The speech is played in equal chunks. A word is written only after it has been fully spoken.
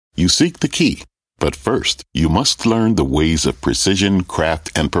You seek the key, but first, you must learn the ways of precision,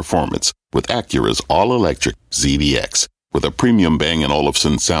 craft, and performance with Acura's all-electric ZDX. With a premium Bang &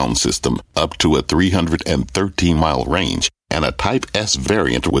 Olufsen sound system up to a 313-mile range and a Type S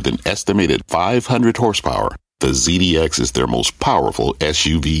variant with an estimated 500 horsepower, the ZDX is their most powerful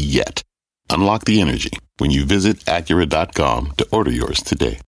SUV yet. Unlock the energy when you visit Acura.com to order yours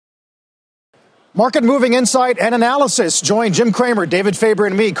today. Market moving insight and analysis. Join Jim Cramer, David Faber,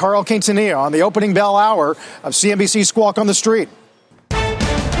 and me, Carl Quintanilla, on the opening bell hour of CNBC Squawk on the Street.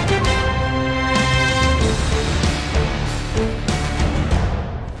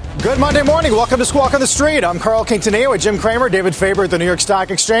 Good Monday morning. Welcome to Squawk on the Street. I'm Carl Quintanilla with Jim Cramer, David Faber at the New York Stock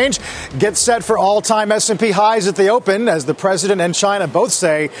Exchange. Get set for all-time S&P highs at the open as the president and China both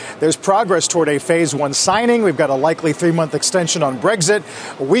say there's progress toward a phase one signing. We've got a likely 3-month extension on Brexit,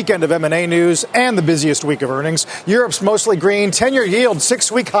 a weekend of M&A news, and the busiest week of earnings. Europe's mostly green. 10-year yield,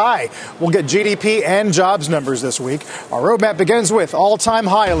 6-week high. We'll get GDP and jobs numbers this week. Our roadmap begins with all-time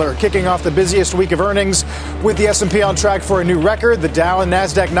high alert, kicking off the busiest week of earnings with the S&P on track for a new record. The Dow and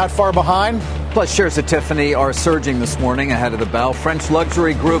Nasdaq not far behind. Plus, shares of Tiffany are surging this morning ahead of the bell. French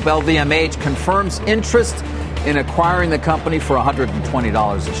luxury group LVMH confirms interest in acquiring the company for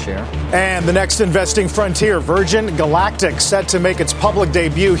 $120 a share. And the next investing frontier, Virgin Galactic, set to make its public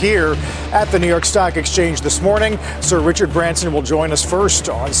debut here at the New York Stock Exchange this morning. Sir Richard Branson will join us first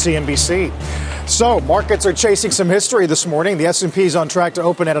on CNBC. So, markets are chasing some history this morning. The S&P is on track to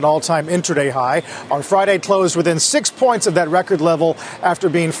open at an all-time intraday high. On Friday, closed within 6 points of that record level after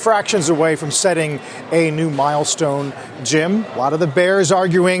being fractions away from setting a new milestone. Jim, a lot of the bears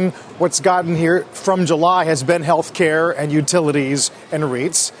arguing what's gotten here from July has been healthcare and utilities and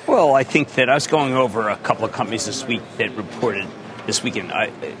REITs. Well, I think that I was going over a couple of companies this week that reported this weekend.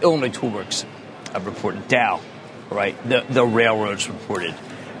 Illinois Toolworks reported, Dow, right? The railroads reported.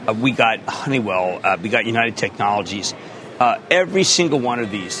 We got Honeywell, we got United Technologies. Every single one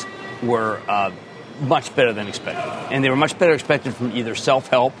of these were much better than expected. And they were much better expected from either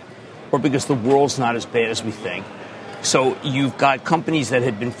self-help or because the world's not as bad as we think. So you've got companies that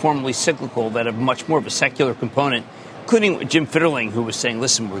had been formerly cyclical that have much more of a secular component, including Jim Fitterling, who was saying,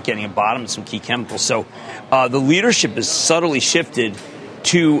 listen, we're getting a bottom in some key chemicals. So the leadership has subtly shifted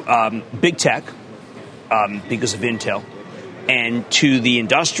to big tech because of Intel, and to the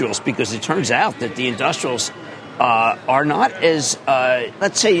industrials, because it turns out that the industrials are not as,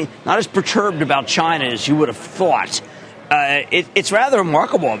 let's say, not as perturbed about China as you would have thought. It's rather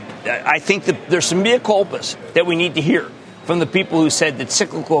remarkable. I think that there's some mea culpas that we need to hear from the people who said that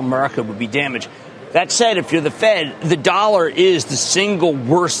cyclical America would be damaged. That said, if you're the Fed, the dollar is the single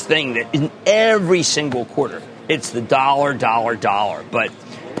worst thing that in every single quarter. It's the dollar. But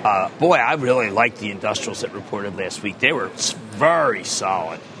boy, I really liked the industrials that reported last week. They were very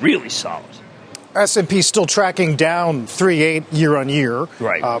solid, really solid. S&P still tracking down 3.8 year on year.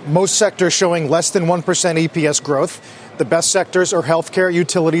 Right. Most sectors showing less than 1% EPS growth. The best sectors are healthcare,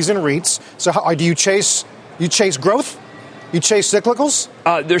 utilities, and REITs. So how, do you chase growth? You chase cyclicals?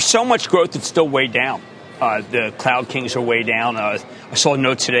 There's so much growth that's still way down. The Cloud Kings are way down. I saw a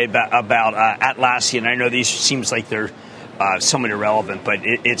note today about Atlassian. I know these seems like they're somewhat irrelevant, but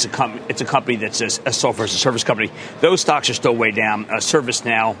it's a company that's a software as a service company. Those stocks are still way down.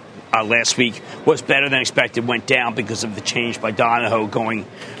 ServiceNow last week was better than expected, went down because of the change by Donahoe going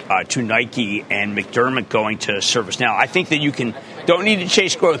to Nike and McDermott going to ServiceNow. I think that you don't need to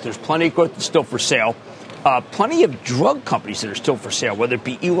chase growth. There's plenty of growth that's still for sale. Plenty of drug companies that are still for sale, whether it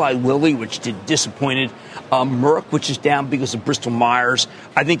be Eli Lilly, which did disappointed, Merck, which is down because of Bristol Myers.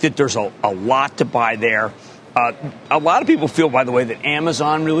 I think that there's a lot to buy there. A lot of people feel, by the way, that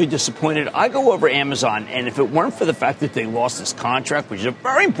Amazon really disappointed. I go over Amazon, and if it weren't for the fact that they lost this contract, which is a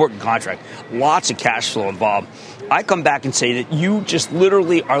very important contract, lots of cash flow involved, I come back and say that you just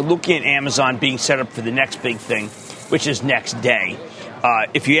literally are looking at Amazon being set up for the next big thing, which is next day.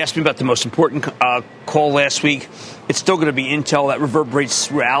 If you ask me about the most important call last week, it's still going to be Intel. That reverberates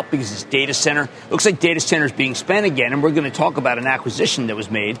throughout because it's data center. Looks like data center is being spent again, and we're going to talk about an acquisition that was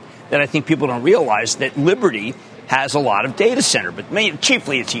made that I think people don't realize, that Liberty has a lot of data center, but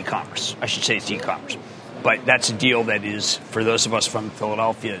chiefly it's e-commerce. I should say it's e-commerce. But that's a deal that is, for those of us from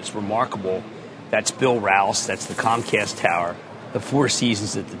Philadelphia, is remarkable. That's Bill Rouse. That's the Comcast Tower, the Four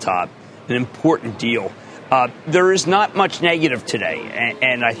Seasons at the top. An important deal. There is not much negative today,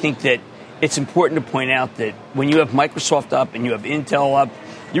 and I think that it's important to point out that when you have Microsoft up and you have Intel up,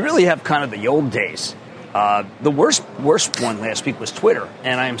 you really have kind of the old days. The worst one last week was Twitter,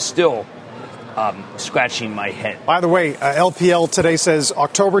 and I am still scratching my head. By the way, LPL today says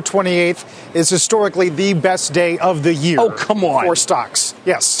October 28th is historically the best day of the year. Oh, come on. For stocks.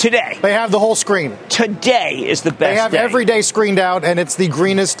 Yes. Today. They have the whole screen. Today is the best day. They have every day screened out, and it's the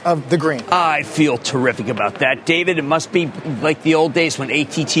greenest of the green. I feel terrific about that. David, it must be like the old days when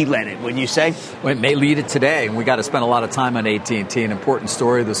AT&T led it, wouldn't you say? Well, it may lead it today, and we got to spend a lot of time on AT&T, an important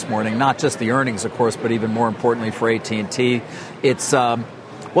story this morning. Not just the earnings, of course, but even more importantly for AT&T. It's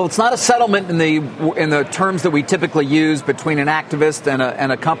it's not a settlement in the terms that we typically use between an activist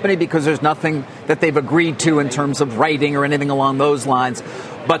and a company, because there's nothing that they've agreed to in terms of writing or anything along those lines.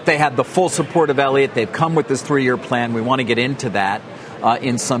 But they have the full support of Elliott. They've come with this 3-year plan. We want to get into that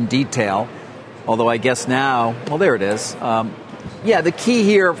in some detail. Although I guess now, well, there it is. The key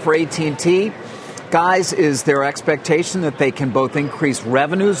here for AT&T, guys, is their expectation that they can both increase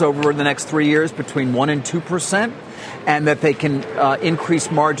revenues over the next 3 years between 1% and 2%, and that they can increase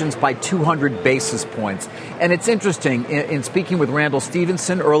margins by 200 basis points. And it's interesting, in speaking with Randall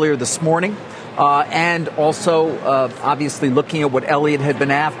Stevenson earlier this morning, and also obviously looking at what Elliott had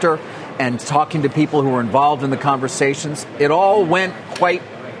been after and talking to people who were involved in the conversations, it all went quite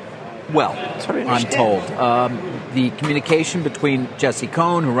well, I'm told. The communication between Jesse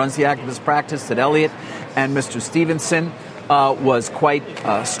Cohn, who runs the activist practice at Elliott, and Mr. Stevenson was quite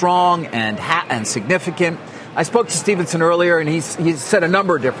strong and significant. I spoke to Stevenson earlier, and he said a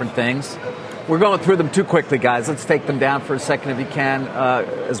number of different things. We're going through them too quickly, guys. Let's take them down for a second if you can.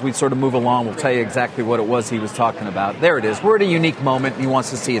 As we sort of move along, we'll tell you exactly what it was he was talking about. There it is. We're at a unique moment, and he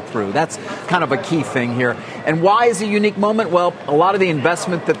wants to see it through. That's kind of a key thing here. And why is it a unique moment? Well, a lot of the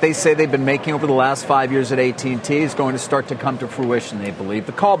investment that they say they've been making over the last 5 years at AT&T is going to start to come to fruition, they believe.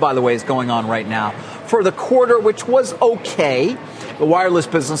 The call, by the way, is going on right now. For the quarter, which was okay, the wireless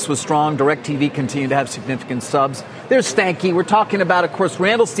business was strong. DirecTV continued to have significant subs. There's Stanky. We're talking about, of course,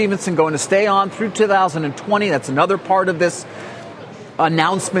 Randall Stevenson going to stay on through 2020. That's another part of this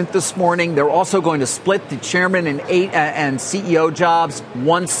announcement this morning. They're also going to split the chairman and CEO jobs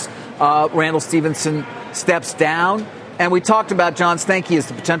once Randall Stevenson steps down. And we talked about John Stanky as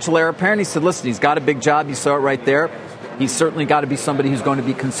the potential heir apparent. He said, listen, he's got a big job. You saw it right there. He's certainly got to be somebody who's going to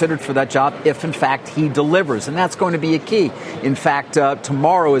be considered for that job if, in fact, he delivers. And that's going to be a key. In fact,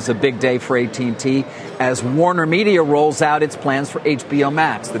 tomorrow is a big day for AT&T as Warner Media rolls out its plans for HBO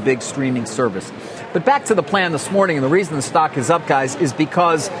Max, the big streaming service. But back to the plan this morning, and the reason the stock is up, guys, is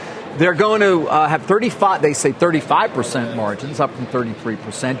because they're going to have 35% margins, up from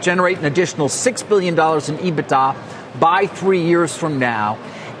 33%, generate an additional $6 billion in EBITDA by 3 years from now.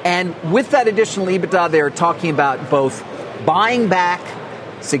 And with that additional EBITDA, they're talking about both buying back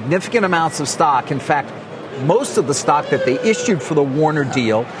significant amounts of stock. In fact, most of the stock that they issued for the Warner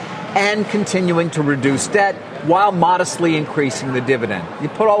deal, and continuing to reduce debt while modestly increasing the dividend. You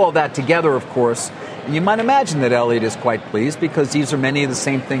put all of that together, of course, and you might imagine that Elliott is quite pleased, because these are many of the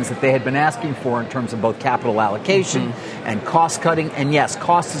same things that they had been asking for in terms of both capital allocation and cost cutting. And yes,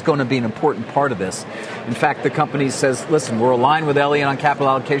 cost is going to be an important part of this. In fact, the company says, listen, we're aligned with Elliott on capital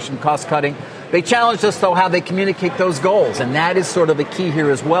allocation, cost cutting. They challenged us, though, how they communicate those goals. And that is sort of a key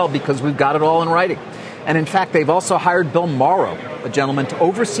here as well, because we've got it all in writing. And in fact, they've also hired Bill Morrow, a gentleman, to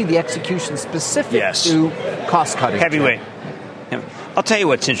oversee the execution specific to cost cutting. Heavyweight. Yeah. I'll tell you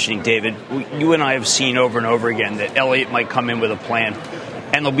what's interesting, David. You and I have seen over and over again that Elliott might come in with a plan,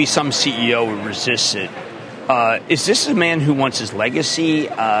 and there'll be some CEO who resists it. Is this a man who wants his legacy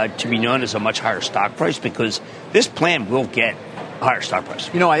to be known as a much higher stock price? Because this plan will get a higher stock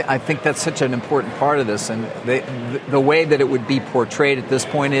price. You know, I think that's such an important part of this. And the way that it would be portrayed at this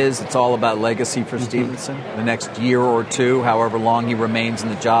point is it's all about legacy for Stevenson. The next year or two, however long he remains in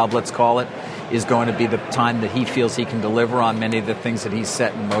the job, let's call it, is going to be the time that he feels he can deliver on many of the things that he's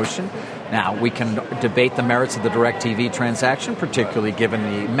set in motion. Now, we can debate the merits of the DirecTV transaction, particularly given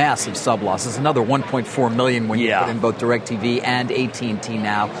the massive sub-losses. Another 1.4 million when you put in both DirecTV and AT&T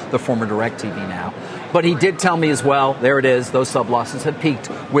now, the former DirecTV now. But he did tell me as well, there it is, those sub-losses have peaked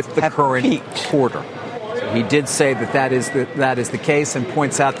with the current quarter. So he did say that is the case, and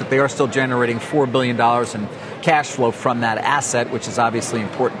points out that they are still generating $4 billion in cash flow from that asset, which is obviously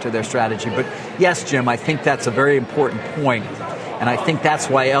important to their strategy. But yes, Jim, I think that's a very important point. And I think that's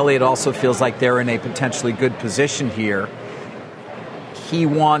why Elliott also feels like they're in a potentially good position here. He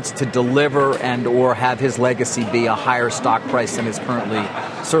wants to deliver and or have his legacy be a higher stock price than is currently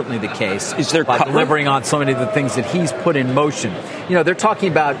certainly the case. Is there by delivering on so many of the things that he's put in motion? You know, they're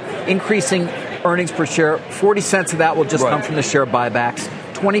talking about increasing earnings per share. 40 cents of that will just come from the share buybacks.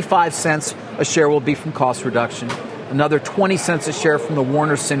 25 cents a share will be from cost reduction. Another 20 cents a share from the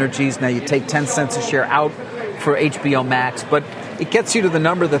Warner synergies. Now you take 10 cents a share out for HBO Max, but it gets you to the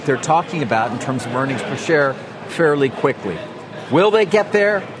number that they're talking about in terms of earnings per share fairly quickly. Will they get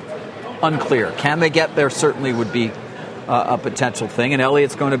there? Unclear. Can they get there? Certainly would be a potential thing. And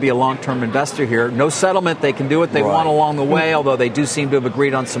Elliott's going to be a long-term investor here. No settlement. They can do what they want along the way, although they do seem to have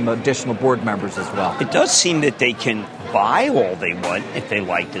agreed on some additional board members as well. It does seem that they can buy all they want if they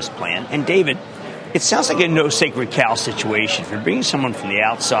like this plan. And, David, it sounds like a no sacred cow situation. If you're bringing someone from the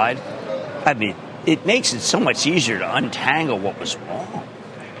outside, I mean, it makes it so much easier to untangle what was wrong.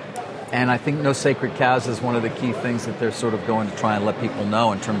 And I think no sacred cows is one of the key things that they're sort of going to try and let people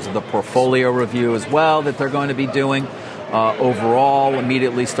know in terms of the portfolio review as well that they're going to be doing. Overall,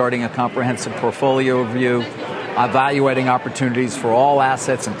 immediately starting a comprehensive portfolio review, evaluating opportunities for all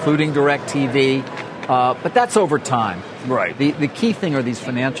assets, including DirecTV. But that's over time. Right. The key thing are these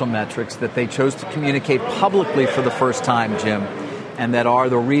financial metrics that they chose to communicate publicly for the first time, Jim, and that are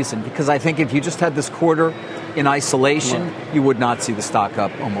the reason. Because I think if you just had this quarter in isolation, you would not see the stock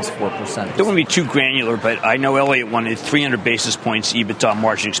up almost 4%. Don't want to be too granular, but I know Elliott wanted 300 basis points EBITDA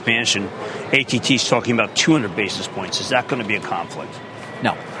margin expansion. ATT's talking about 200 basis points. Is that going to be a conflict?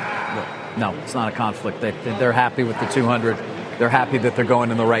 No, it's not a conflict. They're happy with the 200. They're happy that they're going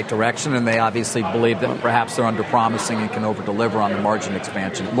in the right direction, and they obviously believe that perhaps they're under-promising and can over-deliver on the margin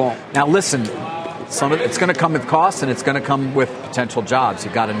expansion. Well, now listen, it's going to come with costs, and it's going to come with potential jobs.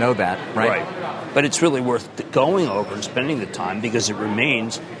 You've got to know that, right? But it's really worth going over and spending the time because it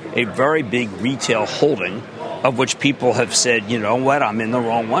remains a very big retail holding of which people have said, you know what, I'm in the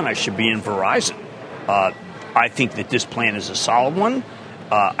wrong one. I should be in Verizon. I think that this plan is a solid one.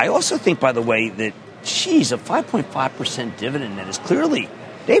 I also think, by the way, that, a 5.5% dividend that is clearly,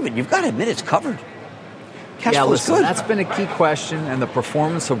 David, you've got to admit it's covered. Cash flow is good. That's been a key question, and the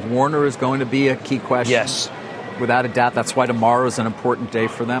performance of Warner is going to be a key question. Yes. Without a doubt, that's why tomorrow is an important day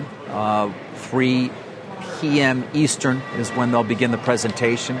for them. 3 p.m. Eastern is when they'll begin the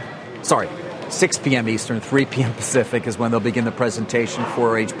presentation. 6 p.m. Eastern, 3 p.m. Pacific is when they'll begin the presentation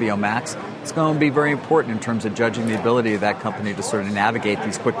for HBO Max. It's going to be very important in terms of judging the ability of that company to sort of navigate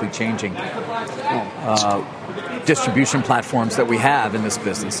these quickly changing distribution platforms that we have in this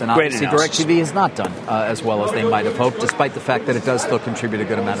business. And obviously DirecTV has not done as well as they might have hoped, despite the fact that it does still contribute a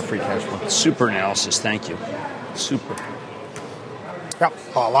good amount of free cash flow. Super analysis. Thank you. Super. Yeah,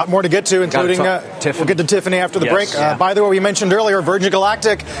 a lot more to get to, including we'll get to Tiffany after the break. By the way, we mentioned earlier Virgin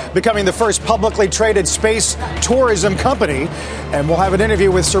Galactic becoming the first publicly traded space tourism company. And we'll have an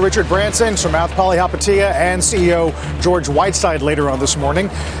interview with Sir Richard Branson, Sir Mouth Palihapitiya, and CEO George Whiteside later on this morning.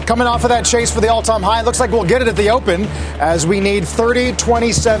 Coming off of that chase for the all-time high, it looks like we'll get it at the open as we need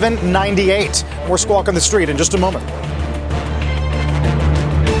 30.2798. More Squawk on the Street in just a moment.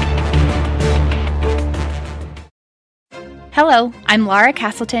 Hello, I'm Laura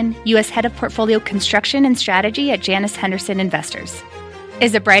Castleton, U.S. Head of Portfolio Construction and Strategy at Janus Henderson Investors.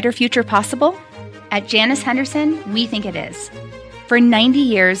 Is a brighter future possible? At Janus Henderson, we think it is. For 90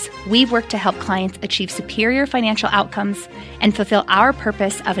 years, we've worked to help clients achieve superior financial outcomes and fulfill our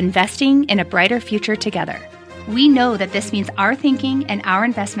purpose of investing in a brighter future together. We know that this means our thinking and our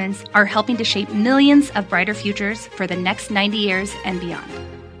investments are helping to shape millions of brighter futures for the next 90 years and beyond.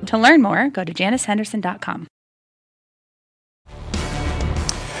 To learn more, go to janushenderson.com.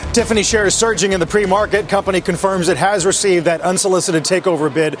 Tiffany shares surging in the pre-market. Company confirms it has received that unsolicited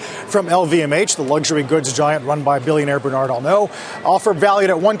takeover bid from LVMH, the luxury goods giant run by billionaire Bernard Arnault. Offer valued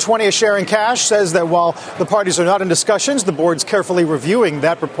at $120 a share in cash, says that while the parties are not in discussions, the board's carefully reviewing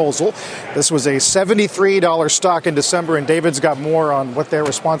that proposal. This was a $73 stock in December, and David's got more on what their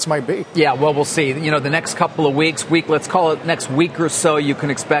response might be. Yeah, well, we'll see. You know, the next couple of weeks, let's call it next week or so, you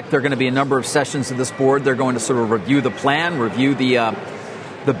can expect there are going to be a number of sessions of this board. They're going to sort of review the plan, review the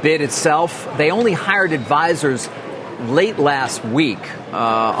bid itself. They only hired advisors late last week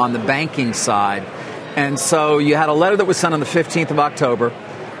on the banking side. And so you had a letter that was sent on the 15th of October.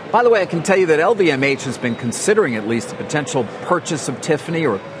 By the way, I can tell you that LVMH has been considering at least a potential purchase of Tiffany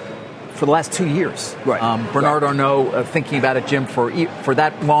for the last 2 years. Right. Bernard Arnault thinking about it, Jim, for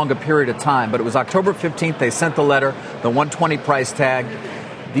that long a period of time. But it was October 15th. They sent the letter, the 120 price tag.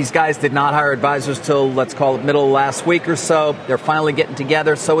 These guys did not hire advisors till, let's call it, middle of last week or so. They're finally getting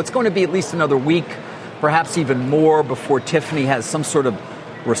together. So it's going to be at least another week, perhaps even more, before Tiffany has some sort of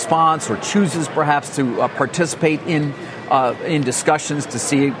response or chooses perhaps to participate in discussions to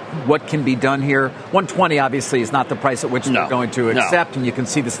see what can be done here. 120 obviously is not the price at which they're going to accept, and you can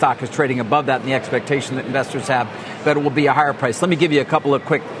see the stock is trading above that, and the expectation that investors have that it will be a higher price. Let me give you a couple of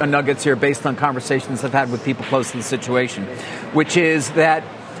quick nuggets here based on conversations I've had with people close to the situation, which is that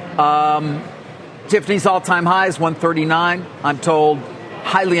Tiffany's all-time high is 139. I'm told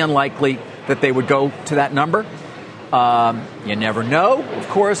highly unlikely that they would go to that number. You never know, of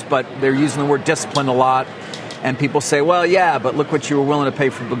course, but they're using the word discipline a lot. And people say, well, yeah, but look what you were willing to pay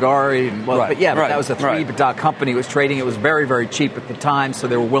for Bulgari. Well, but that was a 3 EBITDA company. It was trading. It was very, very cheap at the time, so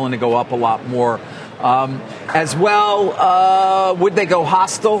they were willing to go up a lot more. As well, would they go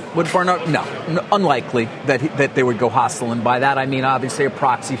hostile? Would Bernard? No, unlikely that they would go hostile. And by that, I mean, obviously, a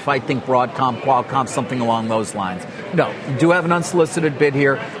proxy fight. Think Broadcom, Qualcomm, something along those lines. No, you do have an unsolicited bid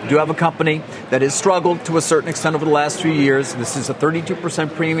here. You do have a company that has struggled to a certain extent over the last few years. This is a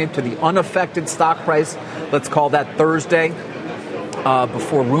 32% premium to the unaffected stock price. Let's call that Thursday,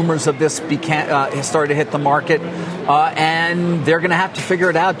 before rumors of this started to hit the market. And they're going to have to figure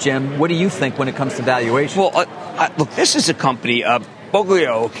it out, Jim. What do you think when it comes to valuation? Well, look, this is a company.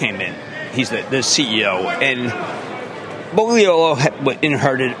 Bogliolo came in. He's the CEO. And Bogliolo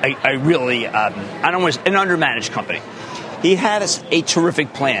inherited an undermanaged company. He had a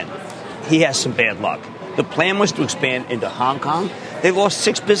terrific plan. He has some bad luck. The plan was to expand into Hong Kong. They lost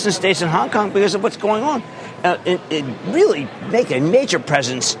 6 business days in Hong Kong because of what's going on. And really make a major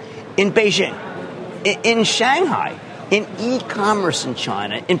presence in Beijing, in Shanghai, in e-commerce in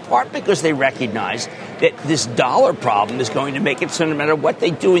China, in part because they recognize that this dollar problem is going to make it so no matter what they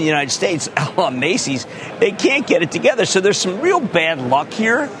do in the United States, Macy's, they can't get it together. So there's some real bad luck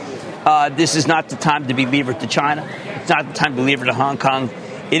here. This is not the time to be levered to China. It's not the time to be levered to Hong Kong.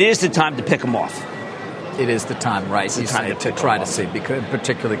 It is the time to pick them off. It is the time, right? You say to try to see,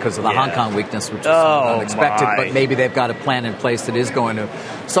 particularly because of the Hong Kong weakness, which is unexpected. But maybe they've got a plan in place that is going to.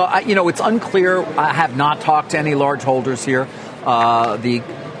 So, it's unclear. I have not talked to any large holders here. The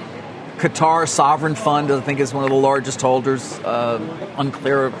Qatar Sovereign Fund, I think, is one of the largest holders.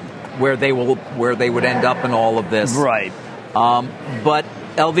 Unclear where they would end up in all of this. Right. But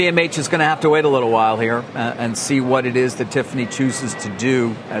LVMH is going to have to wait a little while here and see what it is that Tiffany chooses to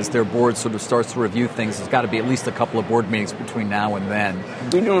do as their board sort of starts to review things. There's got to be at least a couple of board meetings between now and then.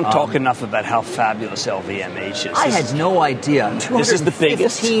 We don't talk enough about how fabulous LVMH is. I had no idea. This is the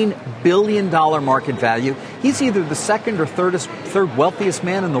biggest. $15 billion market value. He's either the second or third wealthiest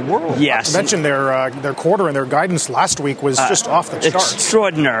man in the world. Not Yes. to mention their quarter and their guidance last week was just off the charts.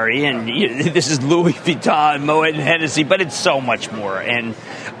 Extraordinary. And this is Louis Vuitton, Moet Hennessy, but it's so much more. And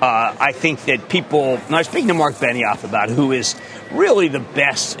I think that people, and I was speaking to Mark Benioff about who is really the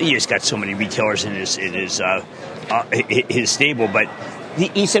best. He's got so many retailers in his stable, but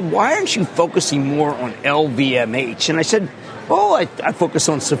he said, why aren't you focusing more on LVMH? And I said, well, I focus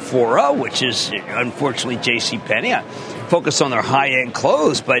on Sephora, which is unfortunately JCPenney. I focus on their high-end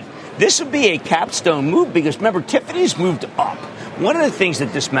clothes, but this would be a capstone move because remember, Tiffany's moved up. One of the things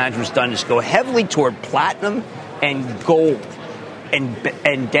that this management's done is go heavily toward platinum and gold.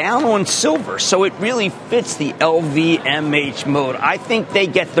 And down on silver. So it really fits the LVMH mode. I think they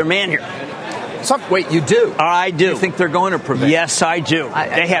get their man here. Wait, you do? I do. You think they're going to prevail? Yes, I do.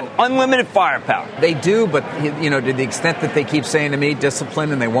 They have unlimited firepower. They do, but, to the extent that they keep saying to me,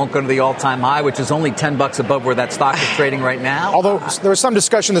 discipline, and they won't go to the all-time high, which is only $10 above where that stock is trading right now. Although there was some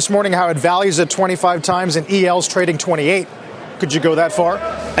discussion this morning how it values at 25 times and EL's trading 28. Could you go that far?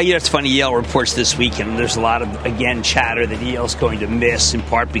 It's funny. EL reports this week, and there's a lot of, again, chatter that EL's going to miss, in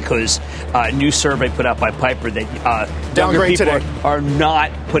part because a new survey put out by Piper that younger people are not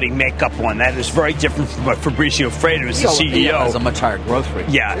putting makeup on. That is very different from what Fabrizio Freda is, the CEO. EL has a much higher growth rate.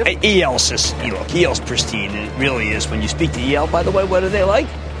 Yeah, EL's just, EL's pristine, and it really is. When you speak to EL, by the way, what do they like?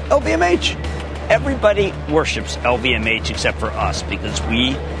 LVMH. Everybody worships LVMH except for us because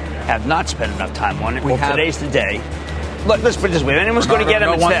we have not spent enough time on it. Today's the day. Look, let's put it this way. If anyone's going to get him,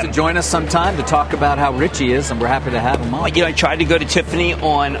 it's wants to join us sometime to talk about how rich he is, and we're happy to have him on. I tried to go to Tiffany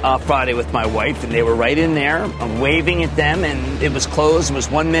on Friday with my wife, and they were right in there. I'm waving at them, and it was closed. It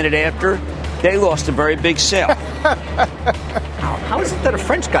was 1 minute after. They lost a very big sale. How is it that a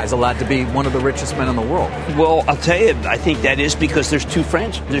French guy's allowed to be one of the richest men in the world? Well, I'll tell you, I think that is because there's two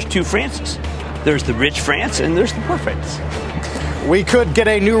Frances. There's the rich France, and there's the poor France. We could get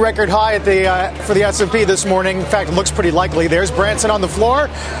a new record high for the S&P this morning. In fact, it looks pretty likely. There's Branson on the floor,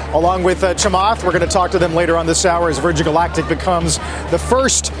 along with Chamath. We're going to talk to them later on this hour as Virgin Galactic becomes the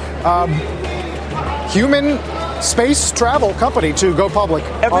first human space travel company to go public.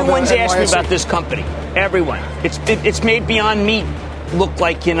 Everyone's asked me about this company. Everyone. It's made Beyond Meat look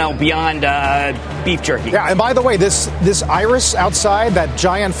like, Beyond beef jerky. Yeah, and by the way, this iris outside, that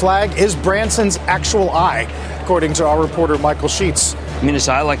giant flag, is Branson's actual eye, according to our reporter Michael Sheets. I mean, his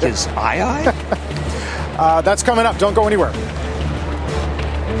eye like his eye? That's coming up. Don't go anywhere.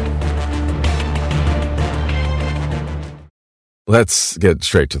 Let's get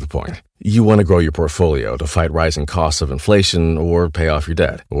straight to the point. You want to grow your portfolio to fight rising costs of inflation or pay off your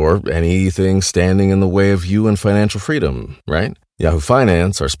debt, or anything standing in the way of you and financial freedom, right? Yahoo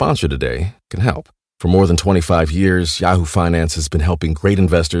Finance, our sponsor today, can help. For more than 25 years, Yahoo Finance has been helping great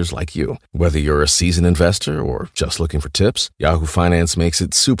investors like you. Whether you're a seasoned investor or just looking for tips, Yahoo Finance makes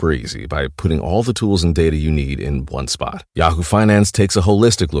it super easy by putting all the tools and data you need in one spot. Yahoo Finance takes a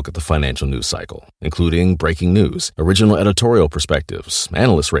holistic look at the financial news cycle, including breaking news, original editorial perspectives,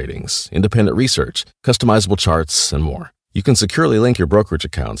 analyst ratings, independent research, customizable charts, and more. You can securely link your brokerage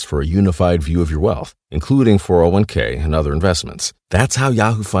accounts for a unified view of your wealth, including 401k and other investments. That's how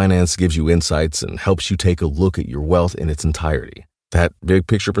Yahoo Finance gives you insights and helps you take a look at your wealth in its entirety. That big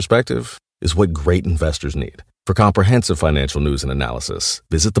picture perspective is what great investors need. For comprehensive financial news and analysis,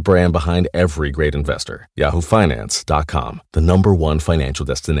 visit the brand behind every great investor, yahoofinance.com, the #1 financial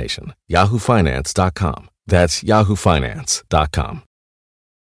destination, yahoofinance.com. That's yahoofinance.com.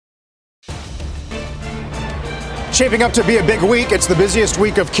 Shaping up to be a big week. It's the busiest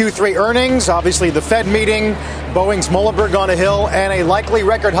week of Q3 earnings. Obviously, the Fed meeting, Boeing's Muhlenberg on a hill, and a likely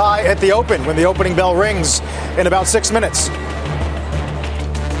record high at the open when the opening bell rings in about 6 minutes.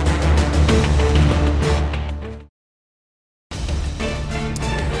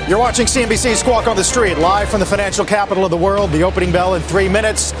 You're watching CNBC's Squawk on the Street, live from the financial capital of the world. The opening bell in 3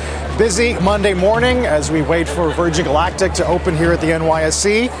 minutes. Busy Monday morning as we wait for Virgin Galactic to open here at the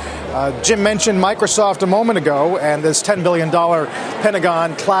NYSE. Jim mentioned Microsoft a moment ago and this $10 billion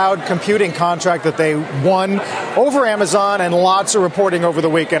Pentagon cloud computing contract that they won over Amazon, and lots of reporting over the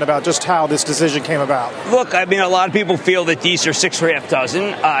weekend about just how this decision came about. Look, I mean, a lot of people feel that these are 6 or a half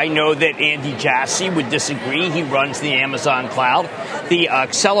dozen. I know that Andy Jassy would disagree. He runs the Amazon cloud. The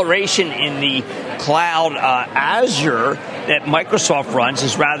acceleration in the cloud Azure that Microsoft runs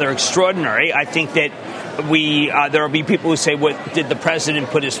is rather extraordinary. I think that there will be people who say, "What did the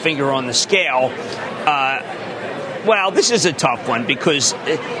president put his finger on the scale?" Well, this is a tough one because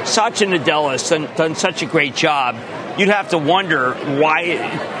Satya Nadella has done such a great job. You'd have to wonder why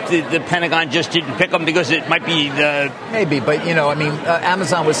the Pentagon just didn't pick them, because it might be maybe, but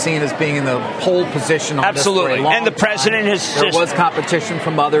Amazon was seen as being in the pole position on absolutely, this for a long and the president time. has was competition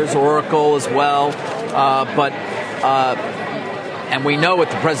from others, Oracle as well, and we know what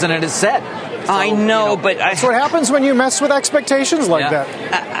the president has said. So, I know, but that's what happens when you mess with expectations like that.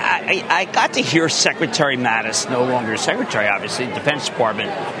 I got to hear Secretary Mattis, no longer Secretary, obviously, Defense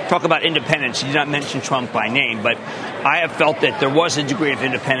Department, talk about independence. He did not mention Trump by name, but I have felt that there was a degree of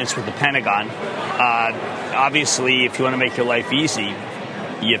independence with the Pentagon. Obviously, if you want to make your life easy,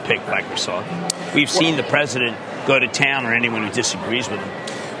 you pick Microsoft. We've seen the president go to town on anyone who disagrees with him.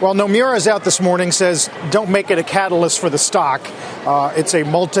 Well, Nomura's out this morning, says don't make it a catalyst for the stock. It's a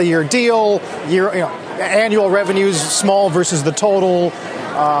multi-year deal. Annual revenues small versus the total.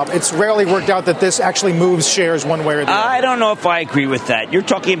 It's rarely worked out that this actually moves shares one way or the other. I don't know if I agree with that. You're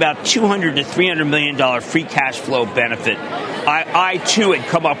talking about $200 to $300 million free cash flow benefit. I too had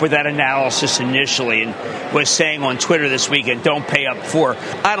come up with that analysis initially and was saying on Twitter this weekend, don't pay up for.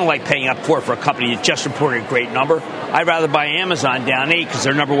 I don't like paying up for a company that just reported a great number. I'd rather buy Amazon down 8 because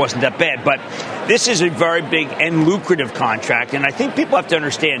their number wasn't that bad. But this is a very big and lucrative contract. And I think people have to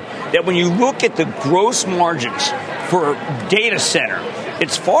understand that when you look at the gross margins for data center,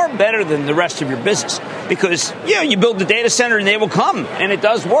 it's far better than the rest of your business because, you build the data center and they will come, and it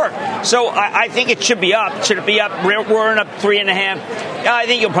does work. So I think it should be up. Should it be up? We're up 3.5. I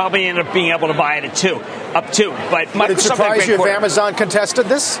think you'll probably end up being able to buy it at 2. Up 2. But would it surprise you if Amazon contested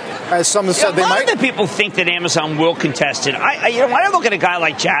this, as some said they might? A lot of the people think that Amazon will contest it. When I look at a guy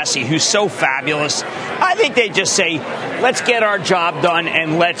like Jassy, who's so fabulous, I think they just say, let's get our job done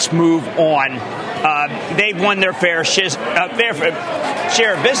and let's move on. They've won their fair share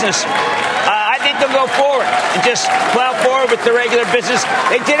of business. I think they'll go forward and just plow forward with the regular business.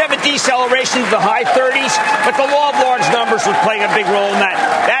 They did have a deceleration to the high 30s, but the law of large numbers was playing a big role in that.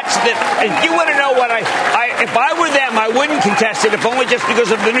 If you want to know what if I were them, I wouldn't contest it, if only just because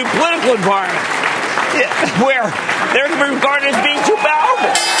of the new political environment, where they're regarded as being too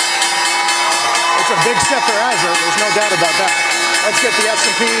powerful. It's a big step for Azure. There's no doubt about that. Let's get the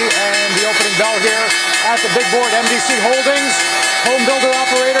S&P and the opening bell here at the big board. MDC Holdings, home builder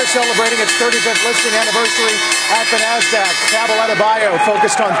operator, celebrating its 35th listing anniversary at the NASDAQ. Cabaletta Bio,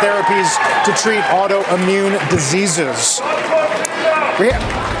 focused on therapies to treat autoimmune diseases.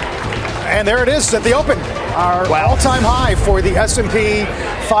 And there it is at the open. Our all-time high for the S&P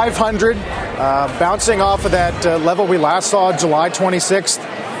 500, bouncing off of that level we last saw July 26th.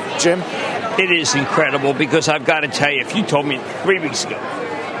 Jim? It is incredible because I've got to tell you, if you told me 3 weeks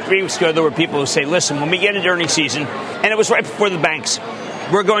ago, there were people who say, listen, when we get into earnings season, and it was right before the banks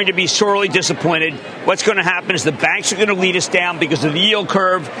we're going to be sorely disappointed. What's going to happen is the banks are going to lead us down because of the yield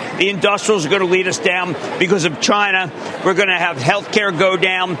curve. The industrials are going to lead us down because of China. We're going to have healthcare go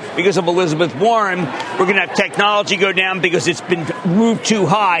down because of Elizabeth Warren. We're going to have technology go down because it's been moved too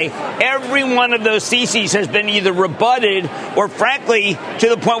high. Every one of those theses has been either rebutted or, frankly, to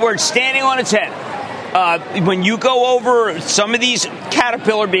the point where it's standing on its head. When you go over some of these,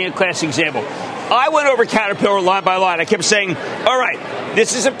 Caterpillar being a classic example, I went over Caterpillar line by line. I kept saying, all right,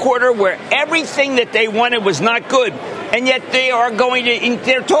 this is a quarter where everything that they wanted was not good. And yet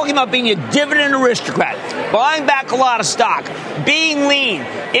they're talking about being a dividend aristocrat, buying back a lot of stock, being lean.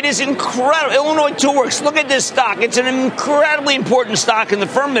 It is incredible. Illinois Toolworks, look at this stock. It's an incredibly important stock in the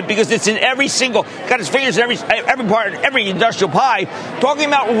firmament because it's in every single, got its fingers in every part, every industrial pie, talking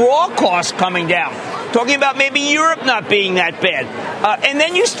about raw costs coming down, talking about maybe Europe not being that bad. And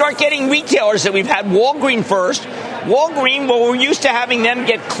then you start getting retailers that we've had, Walgreens first. Walgreens, well, we're used to having them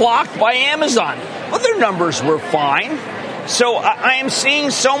get clocked by Amazon. Well, their numbers were fine. So I am seeing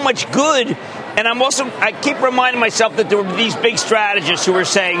so much good. And I keep reminding myself that there were these big strategists who were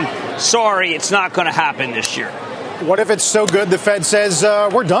saying, sorry, it's not going to happen this year. What if it's so good the Fed says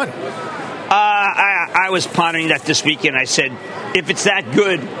we're done? I was pondering that this weekend. I said, if it's that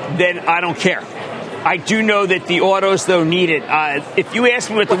good, then I don't care. I do know that the autos, though, need it. If you ask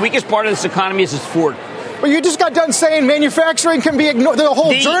me what the weakest part of this economy is, it's Ford. Well, you just got done saying manufacturing can be ignored. There's a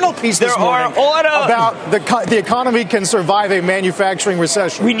whole journal piece this morning about the economy can survive a manufacturing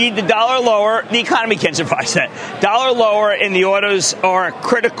recession. We need the dollar lower. The economy can survive that. Dollar lower and the autos are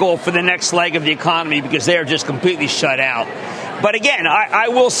critical for the next leg of the economy because they are just completely shut out. But again, I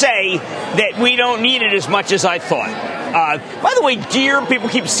will say that we don't need it as much as I thought. By the way, Deere, people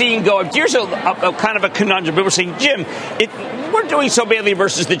keep seeing go up. Deere's a kind of a conundrum. People are saying, Jim, we're doing so badly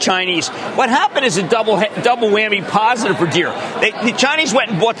versus the Chinese. What happened is a double whammy positive for Deere. The Chinese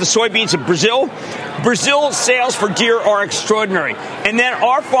went and bought the soybeans in Brazil. Brazil sales for Deere are extraordinary. And then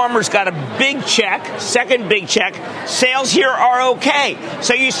our farmers got a big check, second big check. Sales here are okay.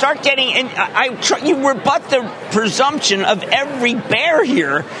 So you start getting, and you rebut the presumption of every bear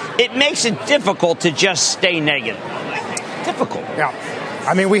here. It makes it difficult to just stay negative. Difficult. Yeah.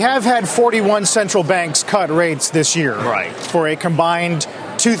 I mean, we have had 41 central banks cut rates this year. Right. For a combined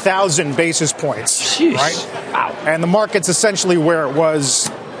 2,000 basis points. Jeez. Right? Wow. And the market's essentially where it was,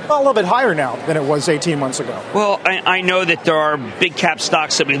 a little bit higher now than it was 18 months ago. Well, I know that there are big cap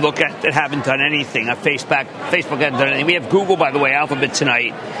stocks that we look at that haven't done anything. Facebook hasn't done anything. We have Google, by the way, Alphabet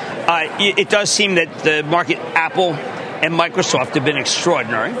tonight. It does seem that the market, Apple and Microsoft have been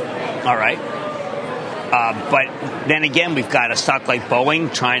extraordinary. All right. But then again, we've got a stock like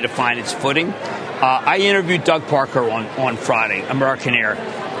Boeing trying to find its footing. I interviewed Doug Parker on Friday, American Air.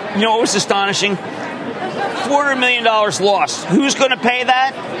 You know what was astonishing? $400 million lost. Who's going to pay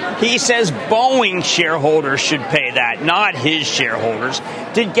that? He says Boeing shareholders should pay that, not his shareholders.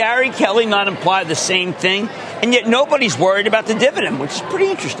 Did Gary Kelly not imply the same thing? And yet nobody's worried about the dividend, which is pretty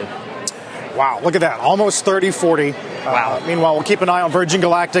interesting. Wow, look at that. Almost 30-40. Wow. Meanwhile, we'll keep an eye on Virgin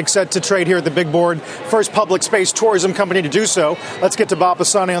Galactic, set to trade here at the big board. First public space tourism company to do so. Let's get to Bob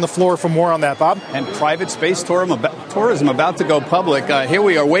Pisani on the floor for more on that, Bob. And private space tourism about to go public. Here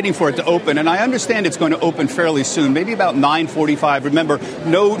we are waiting for it to open, and I understand it's going to open fairly soon, maybe about 9:45. Remember,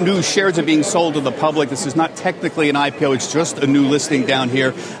 no new shares are being sold to the public. This is not technically an IPO. It's just a new listing down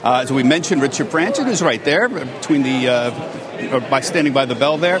here. As we mentioned, Richard Branson is right there between by standing by the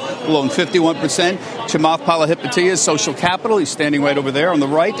bell there, alone 51%. Chamath Palihapitiya, Social Capital, he's standing right over there on the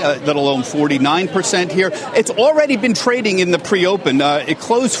right, that'll own 49% here. It's already been trading in the pre-open. It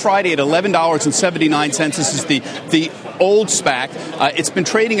closed Friday at $11.79. This is the old SPAC. It's been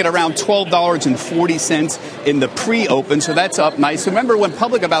trading at around $12.40 in the pre-open, so that's up nice. Remember when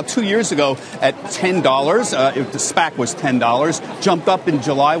public about 2 years ago at $10, the SPAC was $10, jumped up in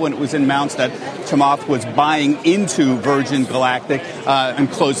July when it was announced that Chamath was buying into Virgin Galactic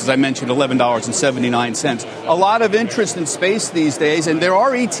and closed, as I mentioned, $11.79. A lot of interest in space these days, and there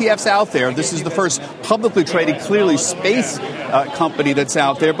are ETFs out there. This is the first publicly traded, clearly space company that's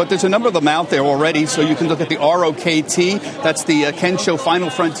out there, but there's a number of them out there already, so you can look at the ROKT. That's the Kensho Final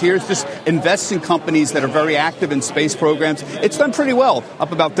Frontiers. Just invests in companies that are very active in space programs. It's done pretty well,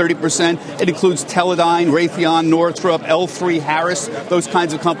 up about 30%. It includes Teledyne, Raytheon, Northrop, L3 Harris, those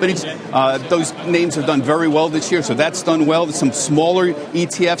kinds of companies. Those names have done very well this year, so that's done well. There's some smaller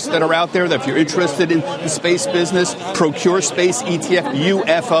ETFs that are out there that if you're interested in the space business, Procure Space ETF,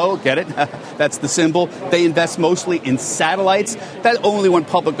 UFO, get it? That's the symbol. They invest mostly in satellites. Satellites, that only went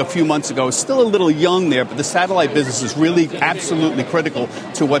public a few months ago. It's still a little young there, but the satellite business is really absolutely critical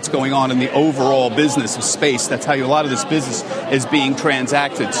to what's going on in the overall business of space. That's how a lot of this business is being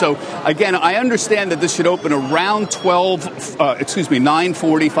transacted. So, again, I understand that this should open around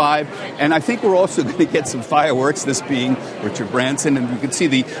 9:45, and I think we're also going to get some fireworks, this being Richard Branson, and you can see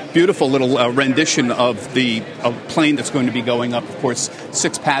the beautiful little rendition of the plane that's going to be going up. Of course,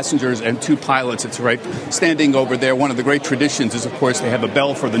 6 passengers and 2 pilots. It's right standing over there. One of the great traditions is, of course, they have a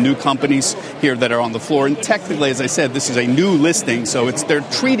bell for the new companies here that are on the floor. And technically, as I said, this is a new listing, so they're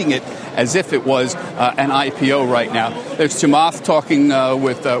treating it as if it was an IPO right now. There's Chamath talking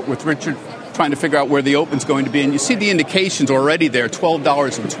with Richard, trying to figure out where the open's going to be. And you see the indications already there,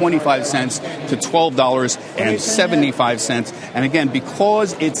 $12.25 to $12.75. And again,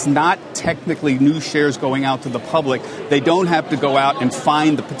 because it's not technically new shares going out to the public, they don't have to go out and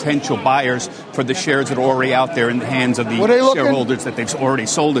find the potential buyers for the shares that are already out there in the hands of the shareholders that they've already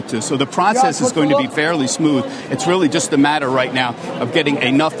sold it to. So the process is going to be fairly smooth. It's really just a matter right now of getting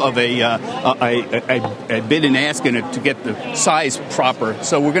enough of a bid and ask in it to get the size proper.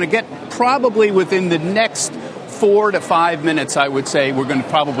 So we're going to get probably within the next 4 to 5 minutes, I would say, we're going to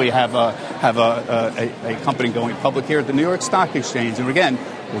probably have a company going public here at the New York Stock Exchange. And again,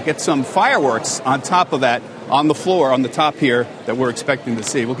 we'll get some fireworks on top of that on the floor, on the top here, that we're expecting to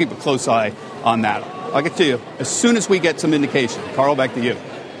see. We'll keep a close eye on that. I'll get to you as soon as we get some indication. Carl, back to you.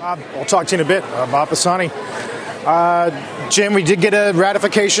 We'll talk to you in a bit. Bob Pisani. Jim, we did get a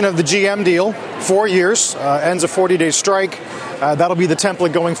ratification of the GM deal, 4 years, ends a 40-day strike. That'll be the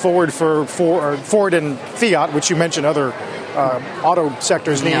template going forward for Ford and Fiat, which you mentioned other auto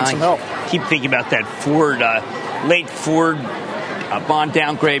sectors needing some help. Keep thinking about that Ford, late Ford bond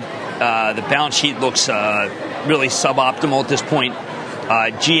downgrade. The balance sheet looks really suboptimal at this point.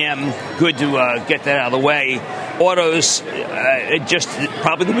 GM, good to get that out of the way. Autos, just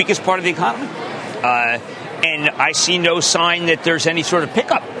probably the weakest part of the economy. And I see no sign that there's any sort of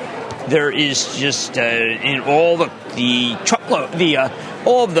pickup. There is just in all the truckload,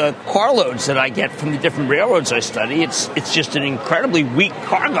 all of the carloads that I get from the different railroads I study. It's just an incredibly weak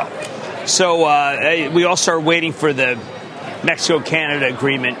cargo. So we all start waiting for the Mexico-Canada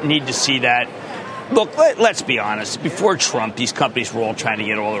agreement. Need to see that. Look, let's be honest. Before Trump, these companies were all trying to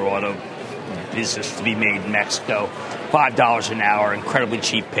get all their auto business to be made in Mexico. $5 an hour, incredibly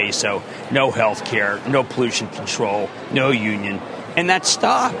cheap peso, no health care, no pollution control, no union. And that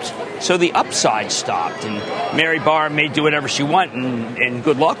stopped. So the upside stopped. And Mary Barr may do whatever she wants, and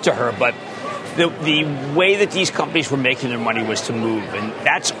good luck to her. But the way that these companies were making their money was to move. And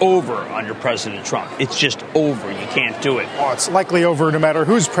that's over under President Trump. It's just over. You can't do it. Oh, it's likely over no matter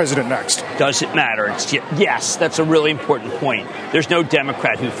who's president next. Does it matter? Yes, that's a really important point. There's no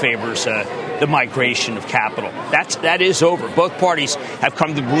Democrat who favors the migration of capital. That is over. Both parties have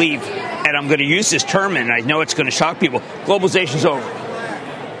come to believe, and I'm going to use this term, and I know it's going to shock people, globalization's over.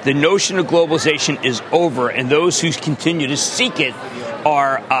 The notion of globalization is over, and those who continue to seek it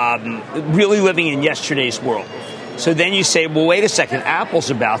are really living in yesterday's world. So then you say, well, wait a second,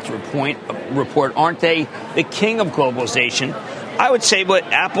 Apple's about to report, aren't they the king of globalization? I would say, but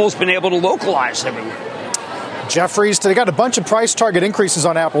Apple's been able to localize everywhere. Jefferies, they got a bunch of price target increases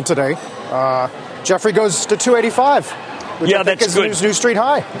on Apple today. Jeffrey goes to 285. Which I think that's good. New street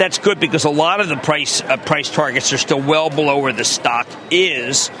high. That's good because a lot of the price targets are still well below where the stock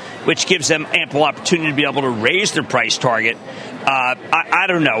is, which gives them ample opportunity to be able to raise their price target. I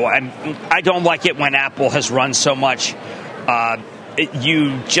don't know. I don't like it when Apple has run so much.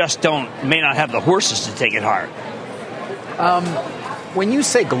 You just may not have the horses to take it higher. When you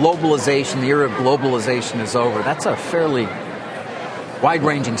say globalization, the era of globalization is over, that's a fairly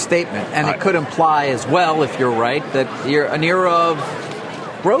wide-ranging statement. And it could imply as well, if you're right, that an era of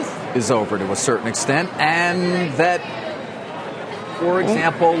growth is over to a certain extent, and that, for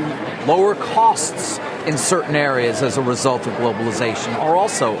example, lower costs in certain areas as a result of globalization are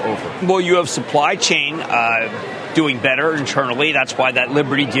also over. Well, you have supply chain doing better internally. That's why that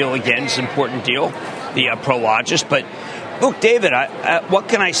Liberty deal, again, is an important deal, the Prologis. But look, David, what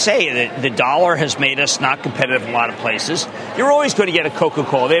can I say? The dollar has made us not competitive in a lot of places. You're always going to get a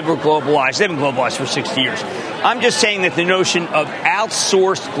Coca-Cola. They've been globalized for 60 years. I'm just saying that the notion of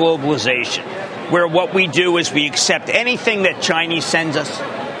outsourced globalization, where what we do is we accept anything that Chinese sends us,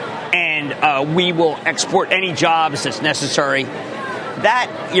 and we will export any jobs that's necessary. That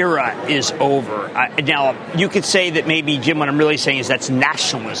era is over. Now, you could say that maybe, Jim, what I'm really saying is that's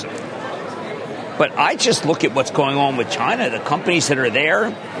nationalism. But I just look at what's going on with China. The companies that are there,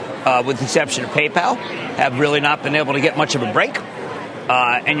 with the exception of PayPal, have really not been able to get much of a break.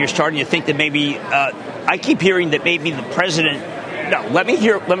 and you're starting to think that maybe I keep hearing that maybe the president. No, let me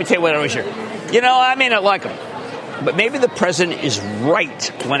tell you what I was hearing. I may not like him, but maybe the president is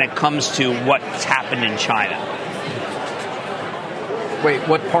right when it comes to what's happened in China. Wait,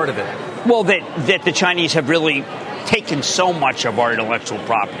 what part of it? Well, that the Chinese have really taken so much of our intellectual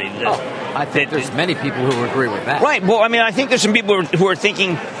property. I think there's many people who agree with that. Right. Well, I think there's some people who are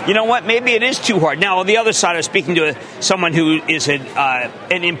thinking, you know what, maybe it is too hard. Now, on the other side, I was speaking to someone who is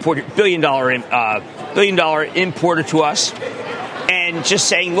an importer, billion dollar importer to us, and just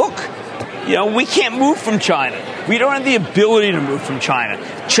saying, look, we can't move from China. We don't have the ability to move from China.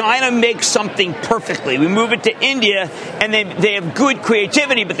 China makes something perfectly. We move it to India, and they have good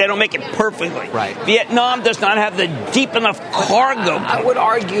creativity, but they don't make it perfectly. Right. Vietnam does not have the deep enough cargo. I would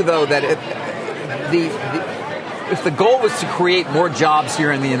argue, though, that if the goal was to create more jobs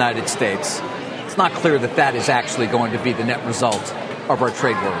here in the United States, it's not clear that is actually going to be the net result of our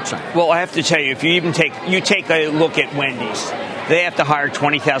trade war with China. Well, I have to tell you, if you even take a look at Wendy's, they have to hire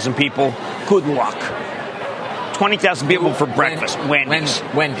 20,000 people. Good luck. 20,000 people for breakfast. Wendy's.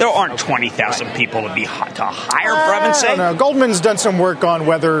 There aren't 20,000 people to hire, for heaven's sake. No. Goldman's done some work on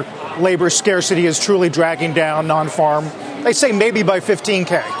whether labor scarcity is truly dragging down non-farm. They say maybe by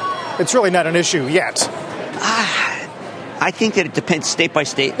 15K. It's really not an issue yet. I think that it depends state by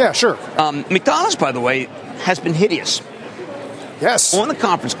state. Yeah, sure. McDonald's, by the way, has been hideous. Yes. On the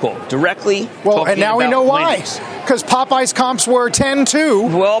conference call, directly. Well, and now we know why. Wendy's. Because Popeye's comps were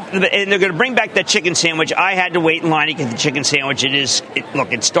 10-2. Well, and they're going to bring back that chicken sandwich. I had to wait in line to get the chicken sandwich.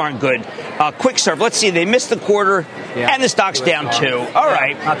 It's darn good. Quick serve. Let's see. They missed the quarter, and the stock's down $2. All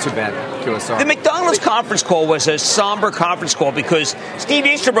right. Not too bad. QSR. The McDonald's conference call was a somber conference call because Steve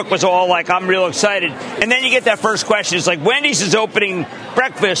Easterbrook was all like, I'm real excited. And then you get that first question. It's like, Wendy's is opening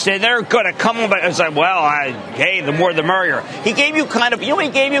breakfast, and they're going to come. It's like, hey, the more the merrier. He gave you kind of, what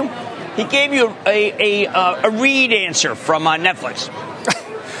he gave you? He gave you a read answer from Netflix.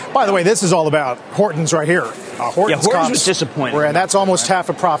 By the way, this is all about Horton's right here. Horton's was disappointing. And that's almost half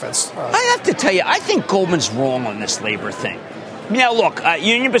of profits. I have to tell you, I think Goldman's wrong on this labor thing. Now, look,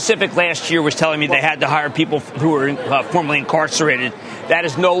 Union Pacific last year was telling me they had to hire people who were formerly incarcerated. That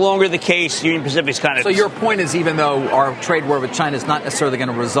is no longer the case. Union Pacific's kind of... So your point is, even though our trade war with China is not necessarily going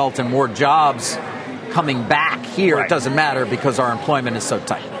to result in more jobs coming back here, right, it doesn't matter because our employment is so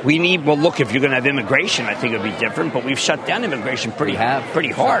tight. Look, if you're going to have immigration, I think it would be different, but we've shut down immigration pretty hard.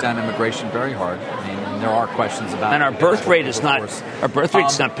 Shut down immigration very hard. There are questions about it. And our birth rate is not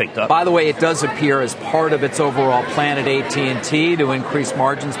picked up. By the way, it does appear as part of its overall plan at AT&T to increase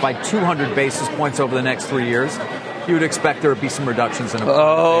margins by 200 basis points over the next 3 years. You would expect there would be some reductions in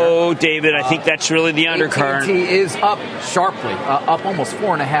employment. David, I think that's really the undercurrent. AT&T is up sharply, up almost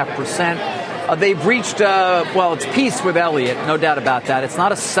 4.5%. They've reached, it's peace with Elliott, no doubt about that. It's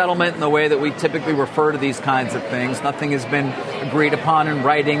not a settlement in the way that we typically refer to these kinds of things. Nothing has been agreed upon in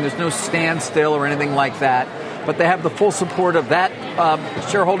writing. There's no standstill or anything like that. But they have the full support of that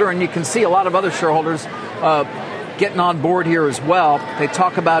shareholder, and you can see a lot of other shareholders getting on board here as well. They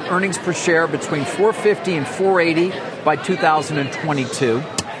talk about earnings per share between $4.50 and $4.80 by 2022.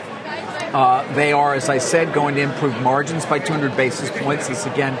 They are, as I said, going to improve margins by 200 basis points. This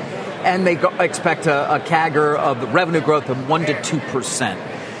again. And they expect a CAGR of the revenue growth of 1% to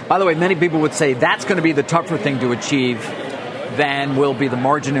 2%. By the way, many people would say that's going to be the tougher thing to achieve than will be the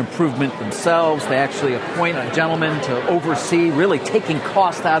margin improvement themselves. They actually appoint a gentleman to oversee really taking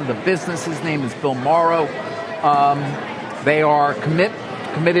cost out of the business. His name is Bill Morrow. They are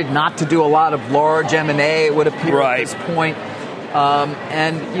committed not to do a lot of large M&A, it would appear at this point.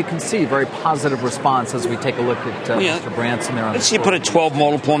 And you can see very positive response as we take a look at Mr. Branson there on Let's see, you put a 12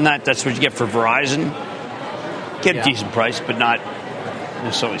 multiple on that. That's what you get for Verizon. Get a decent price, but not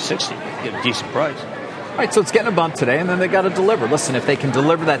necessarily 60. Get a decent price. All right, so it's getting a bump today, and then they got to deliver. Listen, if they can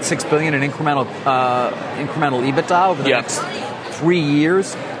deliver that $6 billion in incremental EBITDA over the next 3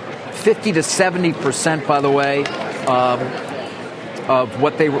 years, 50 to 70%, by the way, of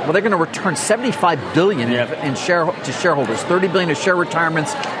what they're going to return $75 billion to shareholders, $30 billion in share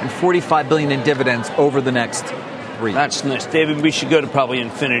retirements, and $45 billion in dividends over the next 3 years. That's nice, David. We should go to probably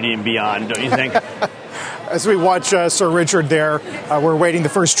infinity and beyond, don't you think? As we watch Sir Richard there, we're waiting the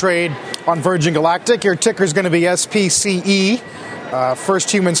first trade on Virgin Galactic. Your ticker is going to be SPCE,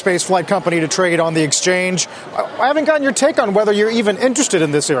 first human spaceflight company to trade on the exchange. I haven't gotten your take on whether you're even interested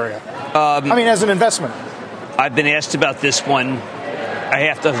in this area. As an investment. I've been asked about this one a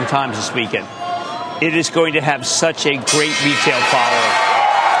half dozen times this weekend. It is going to have such a great retail follower.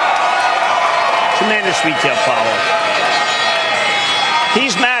 Tremendous retail follower.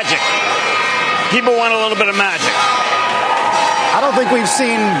 He's magic. People want a little bit of magic. I I don't think we've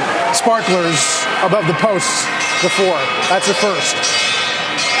seen sparklers above the posts before. That's a first.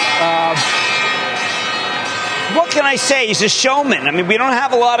 What can I say? He's a showman. I mean, we don't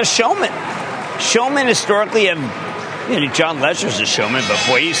have a lot of showmen. Showmen historically have, John Legend's a showman, but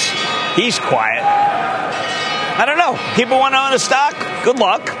boy, he's quiet. I don't know. People want to own a stock? Good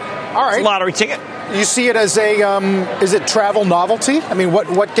luck. All right. It's a lottery ticket. You see it as is it travel novelty? I mean,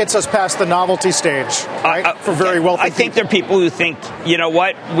 what gets us past the novelty stage, right? For very wealthy people. I think there are people who think, you know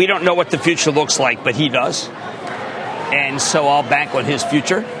what? We don't know what the future looks like, but he does. And so I'll bank on his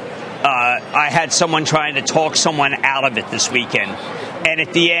future. I had someone trying to talk someone out of it this weekend. And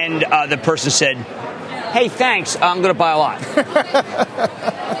at the end, the person said, hey, thanks, I'm going to buy a lot.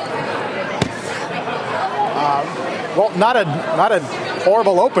 Well, not a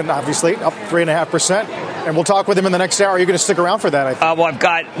horrible open, obviously, up 3.5%. And we'll talk with him in the next hour. Are you going to stick around for that, I think? Well, I've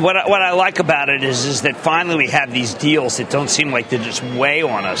got what I like about it is that finally we have these deals that don't seem like they're just way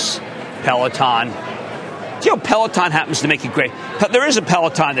on us. Peloton. Peloton happens to make it great. There is a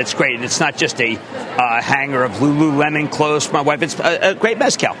Peloton that's great, and it's not just a hanger of Lululemon clothes for my wife. It's a great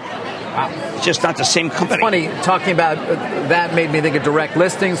mezcal. It's just not the same company. It's funny, talking about that made me think of direct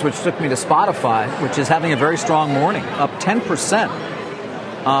listings, which took me to Spotify, which is having a very strong morning, up 10%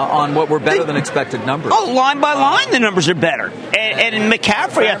 on what were better than expected numbers. Oh, line by line, the numbers are better. And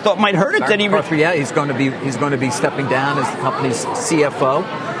McCaffrey, I thought might hurt it. He's going to be stepping down as the company's CFO.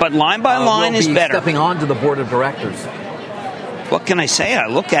 But line by line is better. Stepping onto the board of directors. What can I say? I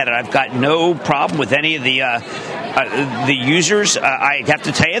look at it. I've got no problem with any of the users. I have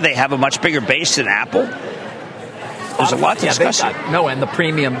to tell you, they have a much bigger base than Apple. There's a lot to discuss. And the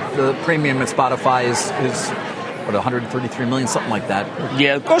premium at Spotify is 133 million, something like that.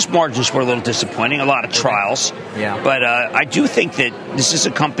 Yeah, gross margins were a little disappointing. A lot of trials. Yeah. But I do think that this is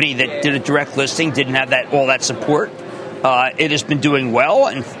a company that did a direct listing, didn't have all that support. It has been doing well,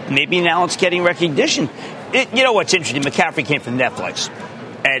 and maybe now it's getting recognition. You know what's interesting? McCaffrey came from Netflix,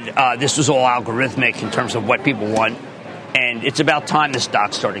 and this was all algorithmic in terms of what people want. And it's about time the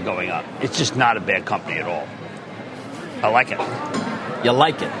stock started going up. It's just not a bad company at all. I like it. You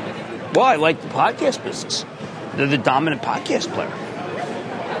like it? Well, I like the podcast business. They're the dominant podcast player.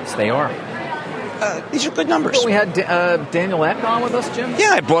 Yes, they are. These are good numbers. Well, we had Daniel Eck on with us, Jim?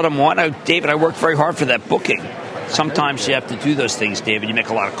 Yeah, I brought him on. David, I worked very hard for that booking. Sometimes you have to do those things, David. You make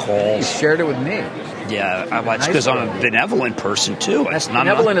a lot of calls. You shared it with me. Yeah, it's because I'm a benevolent person, too.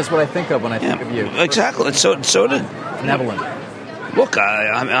 Benevolent is what I think of when I think of you. Exactly. So did... Benevolent. Look,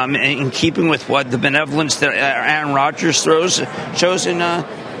 I'm in keeping with what the benevolence that Aaron Rodgers shows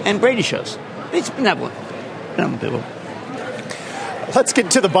and Brady shows. It's benevolent. People. Let's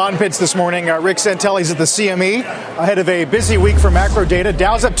get to the bond pits this morning. Rick Santelli's at the CME ahead of a busy week for macro data.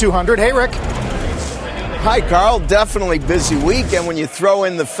 Dow's up 200. Hey, Rick. Hi, Carl. Definitely busy week. And when you throw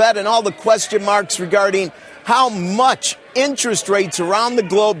in the Fed and all the question marks regarding how much interest rates around the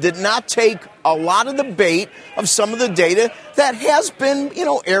globe did not take a lot of the bait of some of the data that has been,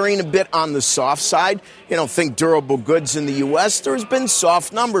 erring a bit on the soft side. Think durable goods in the U.S. There's been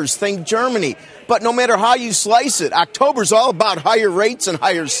soft numbers. Think Germany. But no matter how you slice it, October's all about higher rates and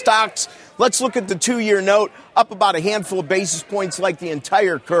higher stocks. Let's look at the 2-year note, up about a handful of basis points like the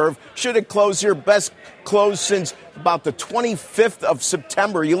entire curve. Should it close here? Best close since about the 25th of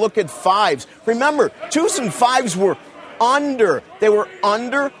September. You look at fives. Remember, 2s and 5s were under. They were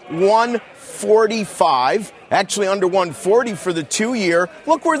under 145, actually under 140 for the 2-year.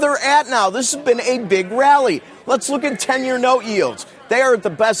 Look where they're at now. This has been a big rally. Let's look at 10-year note yields. They are at the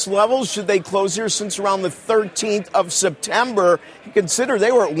best levels. Should they close here since around the 13th of September? Consider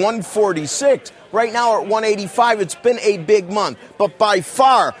they were at 146. Right now are at 185. It's been a big month. But by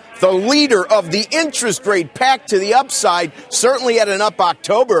far, the leader of the interest rate pack to the upside, certainly had an up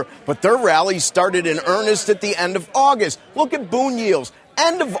October, but their rally started in earnest at the end of August. Look at Boone yields.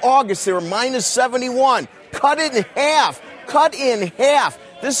 End of August, they were minus 71. Cut it in half. Cut in half.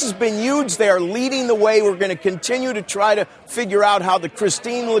 This has been huge. They are leading the way. We're going to continue to try to figure out how the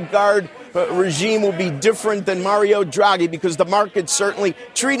Christine Lagarde regime will be different than Mario Draghi, because the market's certainly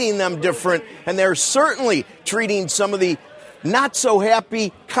treating them different, and they're certainly treating some of the not so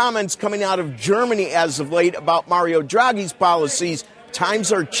happy comments coming out of Germany as of late about Mario Draghi's policies.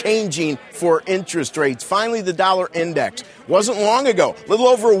 Times are changing for interest rates. Finally, the dollar index. Wasn't long ago, a little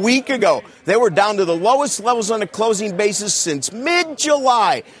over a week ago, they were down to the lowest levels on a closing basis since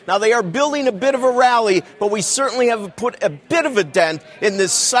mid-July. Now, they are building a bit of a rally, but we certainly have put a bit of a dent in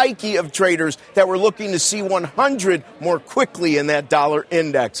this psyche of traders that were looking to see 100 more quickly in that dollar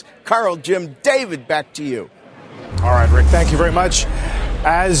index. Carl, Jim, David, back to you. All right, Rick, thank you very much.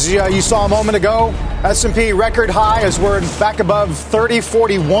 As you saw a moment ago, S&P record high as we're back above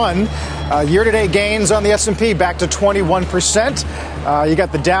 3041. Year-to-date gains on the S&P back to 21%. You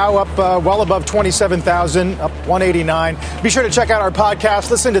got the Dow up well above 27,000, up 189. Be sure to check out our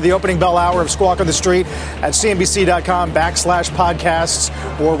podcast. Listen to the opening bell hour of Squawk on the Street at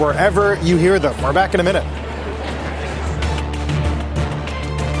cnbc.com/podcasts or wherever you hear them. We're back in a minute.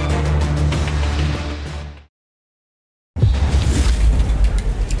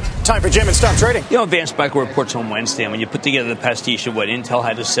 Time for Jim and Stop Trading. Advanced Micro reports on Wednesday, and when you put together the pastiche of what Intel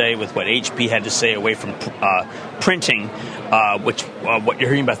had to say with what HP had to say away from printing, what you're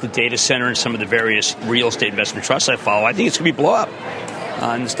hearing about the data center and some of the various real estate investment trusts I follow, I think it's going to be blow up.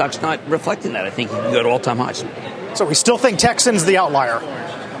 And the stock's not reflecting that. I think it can go to all-time highs. So we still think Texan's the outlier.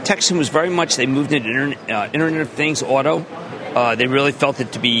 Texan was very much, they moved into Internet of Things, auto. They really felt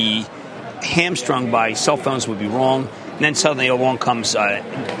it to be hamstrung by cell phones would be wrong. And then suddenly along comes Apple.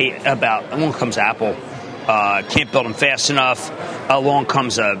 Can't build them fast enough. Along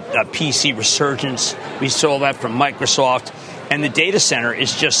comes a PC resurgence. We saw that from Microsoft. And the data center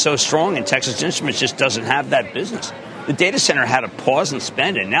is just so strong, and Texas Instruments just doesn't have that business. The data center had a pause and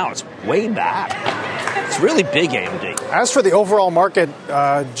spend, and now it's way back. It's really big, AMD. As for the overall market,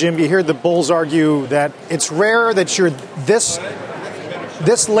 Jim, you hear the bulls argue that it's rare that you're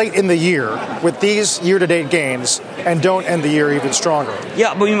this late in the year with these year-to-date gains and don't end the year even stronger.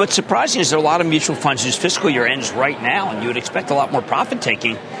 Yeah, but what's surprising is there are a lot of mutual funds whose fiscal year ends right now, and you would expect a lot more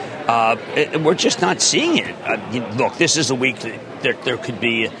profit-taking. We're just not seeing it. Look, this is a week that there could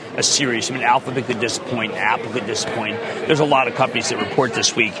be a series. I mean, Alphabet could disappoint, Apple could disappoint. There's a lot of companies that report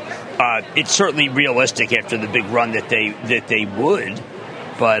this week. It's certainly realistic after the big run that they would,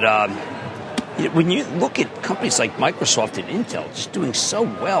 but when you look at companies like Microsoft and Intel just doing so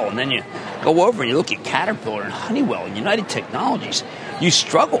well, and then you go over and you look at Caterpillar and Honeywell and United Technologies, you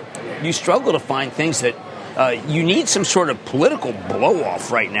struggle. You struggle to find things that you need some sort of political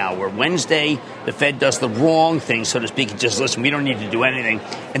blow-off right now, where Wednesday the Fed does the wrong thing, so to speak, and just listen, we don't need to do anything,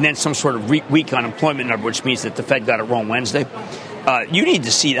 and then some sort of weak unemployment number, which means that the Fed got it wrong Wednesday. You need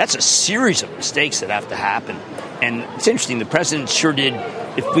to see that's a series of mistakes that have to happen. And it's interesting, the president sure did.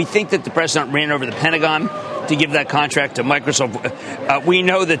 If we think that the president ran over the Pentagon to give that contract to Microsoft, we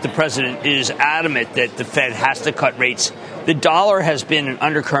know that the president is adamant that the Fed has to cut rates. The dollar has been an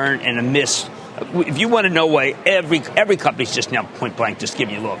undercurrent and a miss. If you want to know why every company's just now point blank just give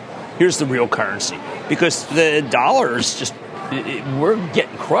you a look, here's the real currency. Because the dollar is just, we're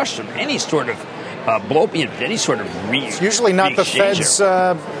getting crushed from any sort of blow-up, any sort of It's usually not the Fed's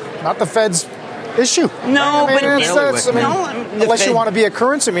issue. No, unless you want to be a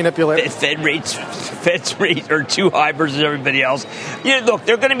currency manipulator. Fed's rates are too high versus everybody else. Look,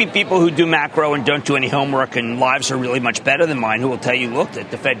 there are going to be people who do macro and don't do any homework, and lives are really much better than mine, who will tell you, look,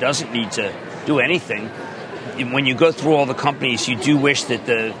 that the Fed doesn't need to do anything. When you go through all the companies, you do wish that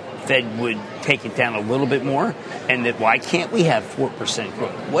the Fed would take it down a little bit more, and that why can't we have 4%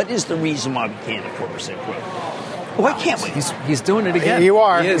 growth? What is the reason why we can't have 4% growth? Why can't we? He's doing it again. You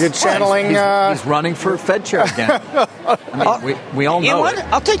are. You're channeling. He's running for Fed chair again. We all know. You know what?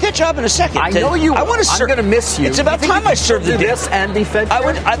 I'll take that job in a second. I know you. I'm going to miss you. It's about time I serve the this and be Fed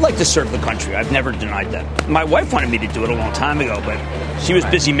chair. I'd like to serve the country. I've never denied that. My wife wanted me to do it a long time ago, but she was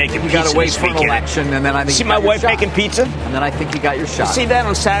busy making pizza. You got to wait for an election, and then I think see my wife making pizza, and then I think you got your shot. See that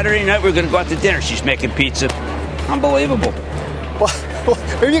on Saturday night? We're going to go out to dinner. She's making pizza. Unbelievable. Well,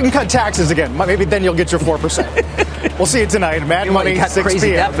 maybe you can cut taxes again. Maybe then you'll get your 4%. We'll see you tonight. Mad Money, 6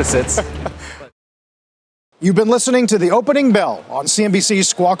 crazy p.m. deficits. You've been listening to The Opening Bell on CNBC's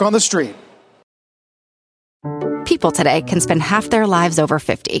Squawk on the Street. People today can spend half their lives over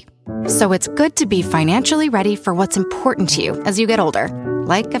 50. So it's good to be financially ready for what's important to you as you get older,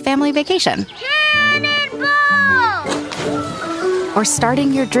 like a family vacation. Or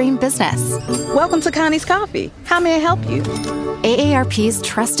starting your dream business. Welcome to Connie's Coffee. How may I help you? AARP's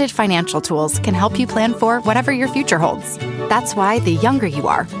trusted financial tools can help you plan for whatever your future holds. That's why the younger you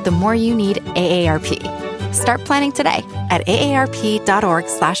are, the more you need AARP. Start planning today at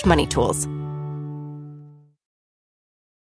aarp.org/moneytools.